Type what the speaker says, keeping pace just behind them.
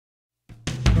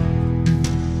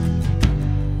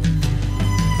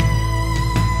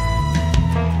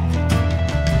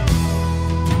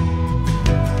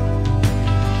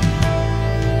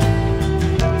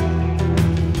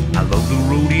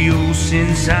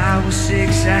Since I was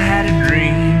 6, I had a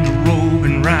dream to rope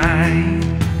and ride.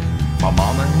 My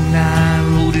mama and I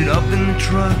loaded up in the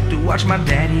truck to watch my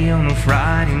daddy on a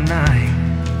Friday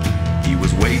night. He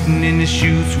was waiting in the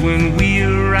chutes when we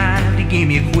arrived. He gave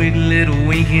me a quick little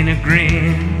wink and a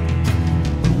grin.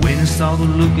 But when I saw the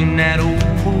look in that old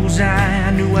bullseye,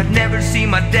 I knew I'd never see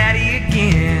my daddy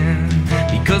again.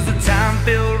 Because the time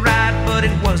felt right, but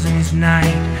it wasn't his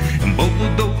night. And both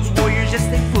of those warriors, yes,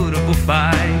 they put up a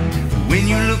fight. But when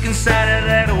you look inside of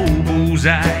that old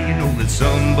bullseye, you know that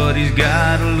somebody's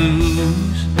gotta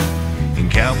lose. And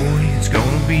cowboy, it's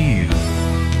gonna be you.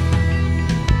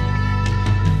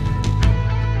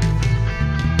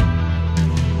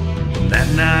 From that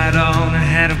night on, I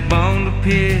had a bone to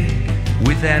pick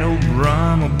with that old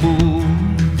Brahma bull.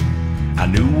 I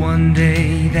knew one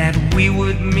day that we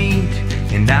would meet,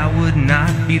 and I would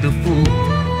not be the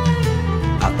fool.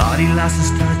 I thought he lost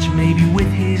his touch, maybe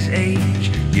with his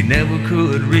age. You never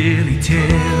could really tell.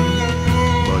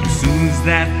 But as soon as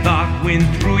that thought went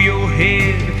through your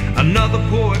head, another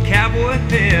poor cowboy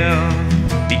fell.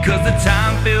 Because the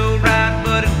time felt right,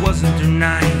 but it wasn't their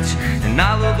night. And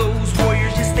all of those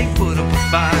warriors, yes, they put up a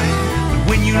fight. But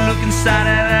when you look inside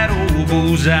of that old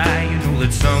bullseye, you know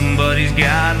that somebody's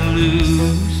gotta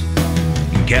lose.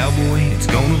 And cowboy, it's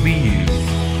gonna be you.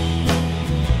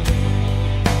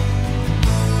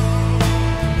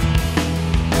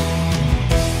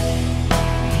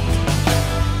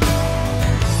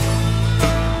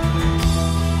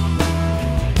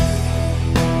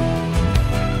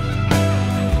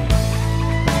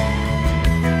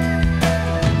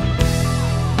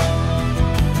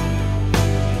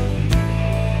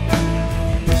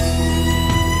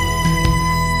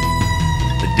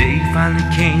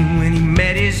 Finally came when he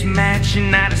met his match,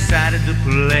 and I decided to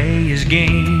play his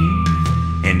game.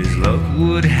 And as luck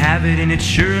would have it, and it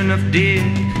sure enough did,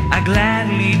 I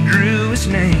gladly drew his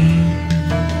name.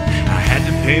 I had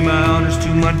to pay my honors to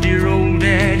my dear old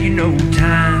dad, you know,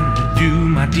 time to do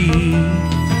my deed.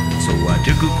 So I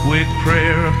took a quick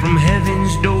prayer up from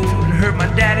heaven's door and heard my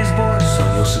daddy's voice, so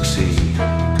you'll succeed.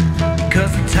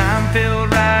 Because the time felt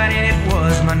right and it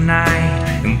was my night.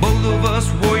 And both of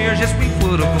us warriors, yes, we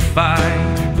put up a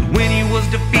fight. But when he was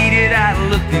defeated, I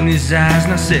looked in his eyes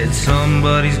and I said,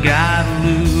 somebody's gotta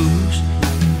lose.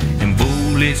 And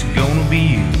bull, it's gonna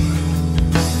be you.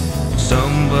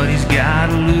 Somebody's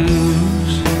gotta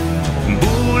lose. And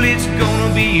bull, it's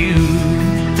gonna be you.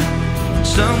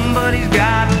 Somebody's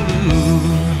gotta lose.